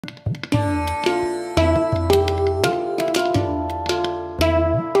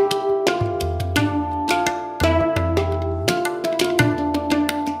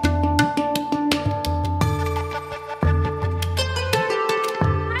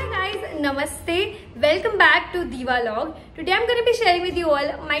Namaste, welcome back to Diwalog. Today I'm going to be sharing with you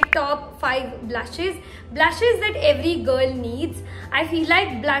all my top 5 blushes. Blushes that every girl needs. I feel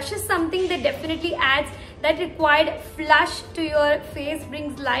like blush is something that definitely adds that required flush to your face,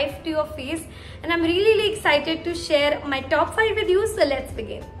 brings life to your face. And I'm really excited to share my top 5 with you, so let's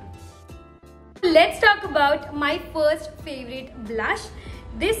begin. Let's talk about my first favorite blush.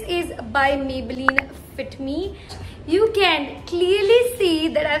 This is by Maybelline Fit Me. You can clearly see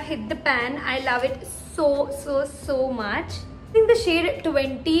that I've hit the pan. I love it so much. In the shade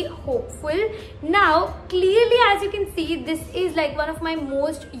 20 Hopeful. Now clearly, as you can see, this is like one of my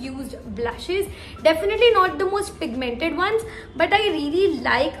most used blushes. Definitely not the most pigmented ones, but I really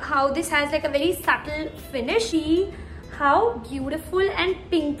like how this has like a very subtle finish. See how beautiful and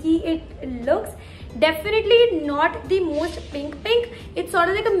pinky it looks. Definitely not the most pink. It's sort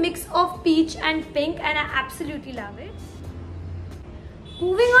of like a mix of peach and pink, and I absolutely love it.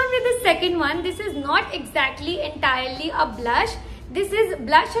 Moving on with the second one, this is not exactly entirely a blush. This is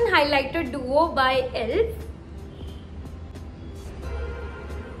Blush and Highlighter Duo by e.l.f.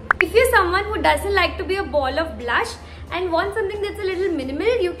 If you're someone who doesn't like to be a ball of blush and want something that's a little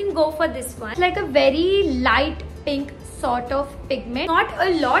minimal, you can go for this one. It's like a very light pink sort of pigment. Not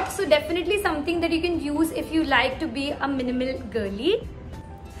a lot, so definitely something that you can use if you like to be a minimal girly.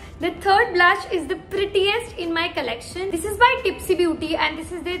 The third blush is the prettiest in my collection. This is by Tipsy Beauty and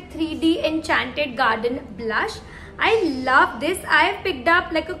this is their 3D Enchanted Garden Blush. I love this. I have picked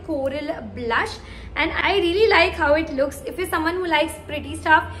up like a coral blush and I really like how it looks. If you're someone who likes pretty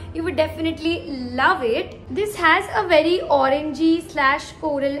stuff, you would definitely love it. This has a very orangey /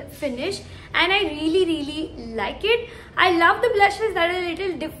 coral finish and I really like it. I love the blushes that are a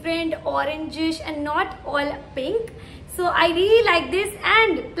little different, orangish and not all pink. So I really like this,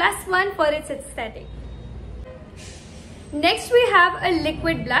 and +1 for its aesthetic. Next we have a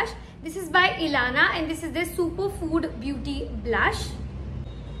liquid blush. This is by Ilana and this is their Superfood Beauty Blush.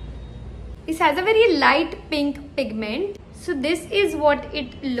 This has a very light pink pigment. So this is what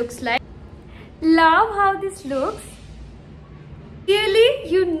it looks like. Love how this looks. Clearly,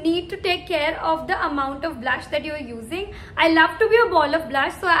 you need to take care of the amount of blush that you're using. I love to be a ball of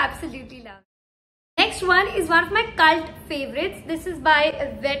blush, so I absolutely love it. Next one is one of my cult favorites. This is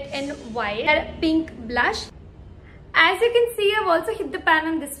by Wet n Wild, their pink blush. As you can see, I've also hit the pan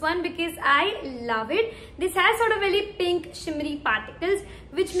on this one because I love it. This has sort of very pink shimmery particles,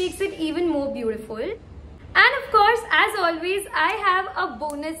 which makes it even more beautiful. And of course, as always, I have a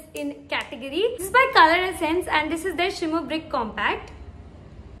bonus in category. This is by Pearlescent and this is their Shimmer Brick Compact.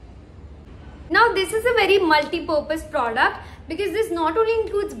 Now this is a very multi-purpose product because this not only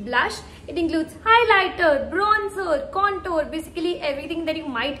includes blush, it includes highlighter, bronzer, contour, basically everything that you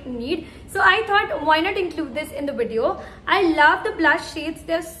might need. So I thought, why not include this in the video? I love the blush shades,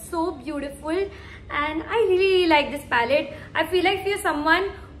 they're so beautiful and I really like this palette. I feel like if you're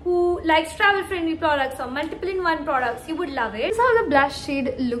someone who likes travel friendly products or multiple in one products, you would love it. This is how the blush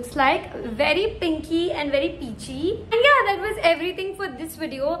shade looks like. Very pinky and very peachy. And yeah, that was everything for this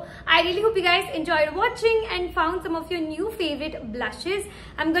video. I really hope you guys enjoyed watching and found some of your new favorite blushes.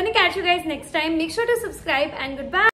 I'm gonna catch you guys next time. Make sure to subscribe and goodbye.